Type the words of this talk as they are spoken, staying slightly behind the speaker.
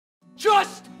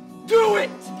Just do it!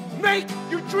 Make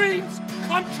your dreams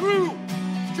come true!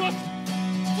 Just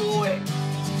do it!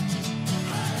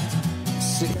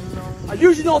 I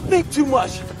usually don't think too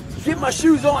much. Get my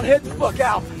shoes on, head the fuck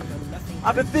out.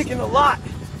 I've been thinking a lot.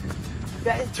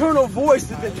 That internal voice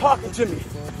has been talking to me.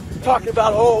 Talking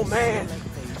about, oh man,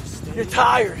 you're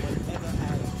tired.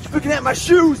 Looking at my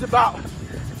shoes about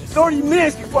 30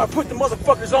 minutes before I put the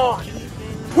motherfuckers on.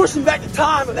 Pushing back the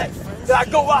time that I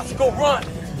go out to go run.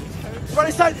 So I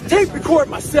decided to tape record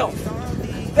myself.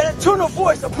 That internal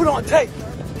voice I put on tape.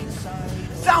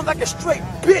 Sounds like a straight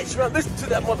bitch when I listen to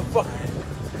that motherfucker.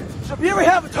 So if you ever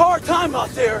have a hard time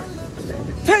out there,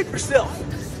 tape yourself.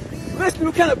 Listen to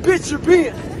what kind of bitch you're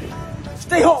being.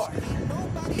 Stay hard.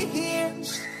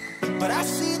 But I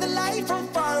see the light from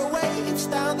far away, it's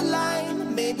down the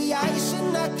line. Maybe I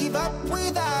should not give up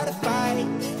without a fight,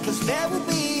 'cause there will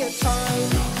be a time.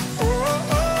 Oh,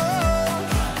 oh, oh,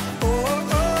 oh,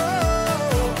 oh,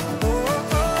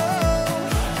 oh, oh.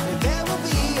 There will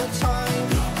be a time.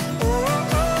 Oh,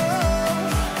 oh,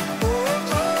 oh, oh,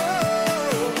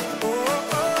 oh,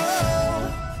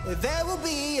 oh. There will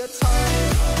be a time.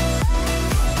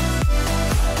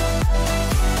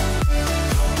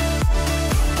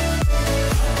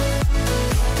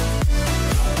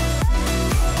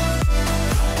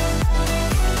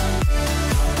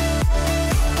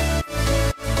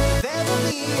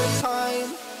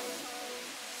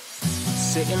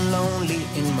 Sitting lonely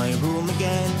in my room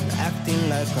again, acting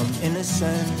like I'm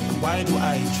innocent. Why do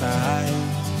I try?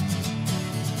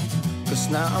 'Cause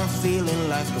now I'm feeling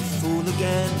like a fool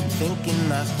again,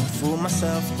 thinking I can fool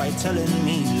myself by telling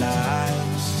me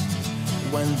lies.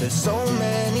 When there's so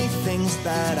many things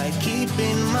that I keep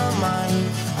in my mind,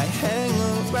 I hang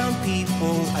around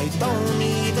people I don't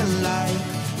even like.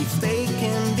 If they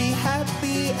can be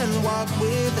happy and walk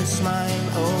with a smile,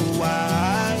 oh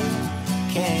why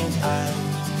can't I?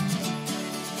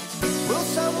 Will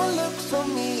someone look for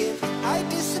me if I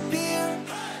disappear?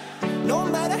 No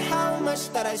matter how much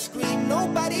that I scream,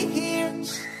 nobody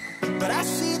hears. But I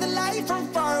see the light from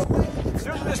far away.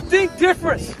 There's a distinct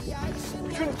difference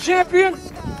between a champion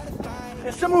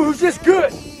and someone who's just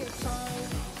good.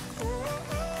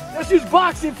 Let's use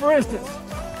boxing for instance.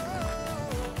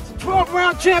 It's a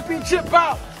 12-round championship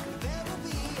bout.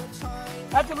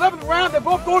 At the 11th round, they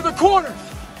both go to the corners.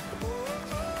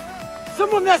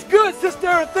 Someone that's good sits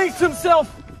there and thinks to himself,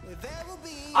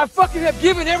 I fucking have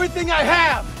given everything I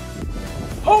have.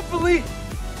 Hopefully,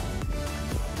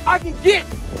 I can get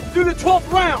through the 12th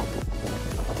round.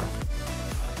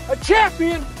 A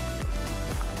champion,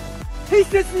 he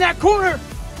sits in that corner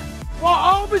while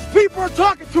all of his people are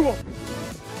talking to him.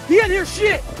 He didn't hear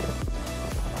shit.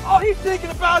 All he's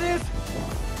thinking about is,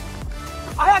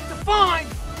 I have to find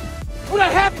what I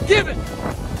haven't given.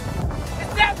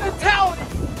 It's that mentality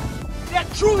that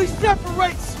truly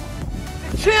separates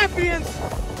the champions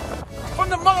from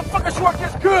the motherfuckers who are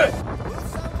just good.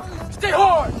 Stay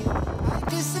hard. I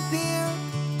disappear.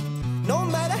 No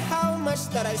matter how much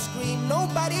that I scream,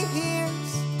 nobody hears.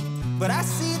 But I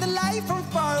see the light from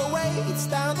far away, it's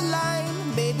down the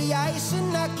line. Maybe I should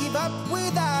not give up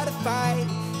without a fight,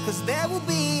 'cause there will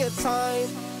be a time.